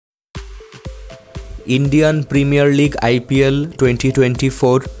Indian Premier League IPL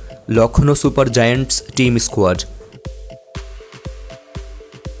 2024 Lucknow Super Giants team squad.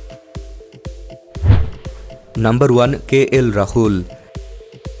 Number 1 KL Rahul.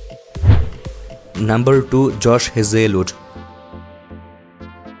 Number 2 Josh Hazelwood.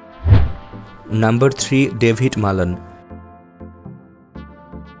 Number 3 Dawid Malan.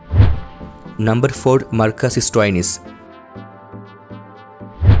 Number 4 Marcus Stoinis.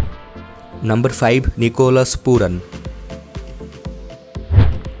 Number 5 Nicholas Pooran.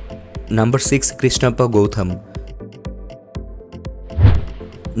 Number 6 Krishnapa Gowtham.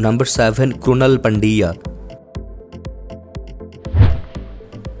 Number 7 Krunal Pandya.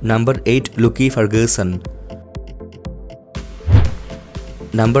 Number 8 Lukie Ferguson.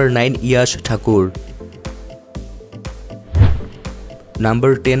 Number 9 Yash Thakur.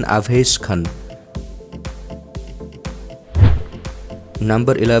 Number 10 Avesh Khan.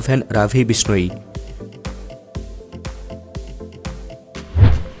 Number 11 Ravi Bishnoi.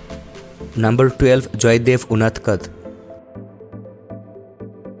 Number 12 Jaydev Unadkat.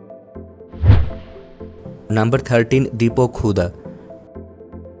 Number 13 Deepak Hooda.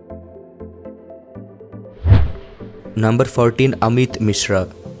 Number 14 Amit Mishra.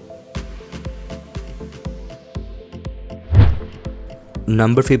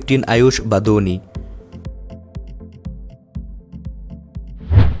 Number 15 Ayush Badoni.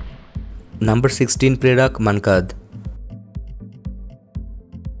 Number 16 Prerak Mankad.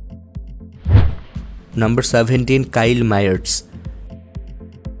 Number 17 Kyle Myers.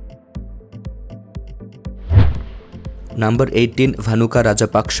 Number 18 Bhanuka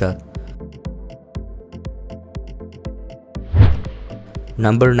Rajapaksa.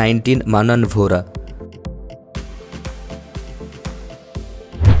 Number 19 Manan Vohra.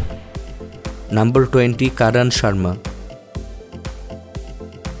 Number 20 Karun Sharma.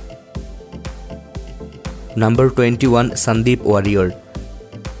 Number 21 Sandeep Warrier.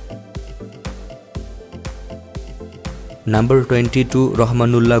 Number 22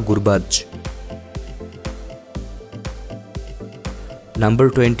 Rahmanullah Gurbaz. Number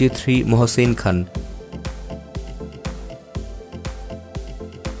 23 Mohsin Khan.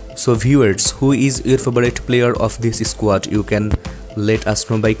 So viewers, who is your favorite player of this squad? You can let us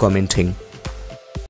know by commenting.